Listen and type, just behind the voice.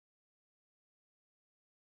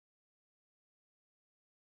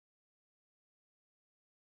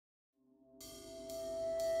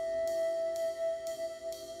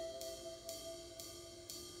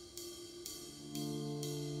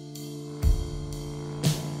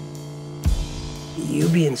You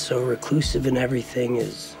being so reclusive and everything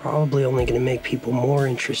is probably only going to make people more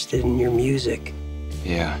interested in your music.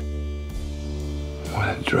 Yeah.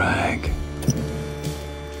 What a drag.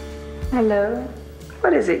 Hello?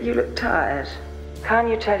 What is it? You look tired. Can't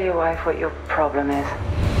you tell your wife what your problem is?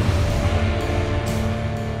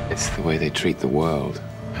 It's the way they treat the world.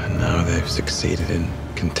 And now they've succeeded in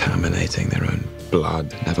contaminating their own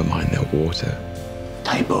blood, never mind their water.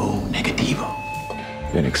 Typo negativo.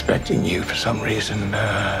 Been expecting you for some reason,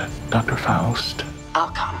 Dr. Faust. I'll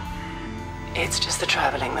come. It's just the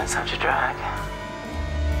traveling that's such a drag.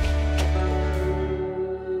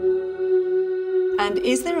 And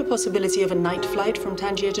is there a possibility of a night flight from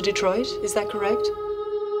Tangier to Detroit? Is that correct?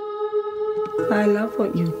 I love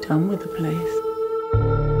what you've done with the place.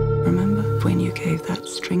 Remember when you gave that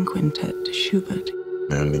string quintet to Schubert?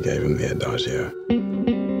 I only gave him the adagio.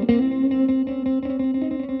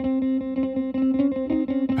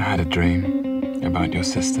 I had a dream about your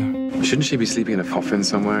sister. Shouldn't she be sleeping in a coffin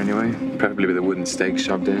somewhere anyway? Preferably with a wooden stake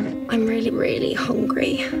shoved in. I'm really, really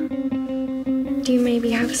hungry. Do you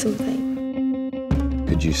maybe have something?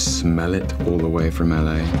 Could you smell it all the way from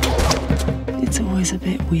LA? It's always a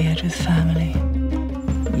bit weird with family.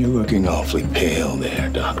 You're looking awfully pale there,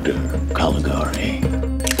 Dr. Caligari.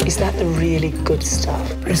 Is that the really good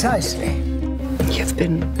stuff? Precisely. You've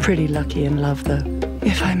been pretty lucky in love, though,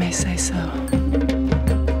 if I may say so.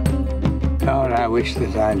 God, I wish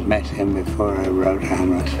that I'd met him before I wrote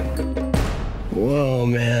Hamlet. Whoa,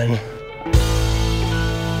 man.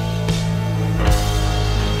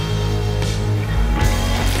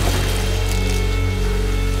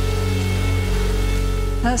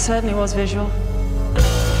 That certainly was visual.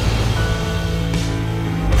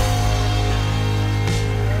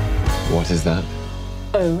 What is that?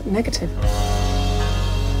 Oh, negative.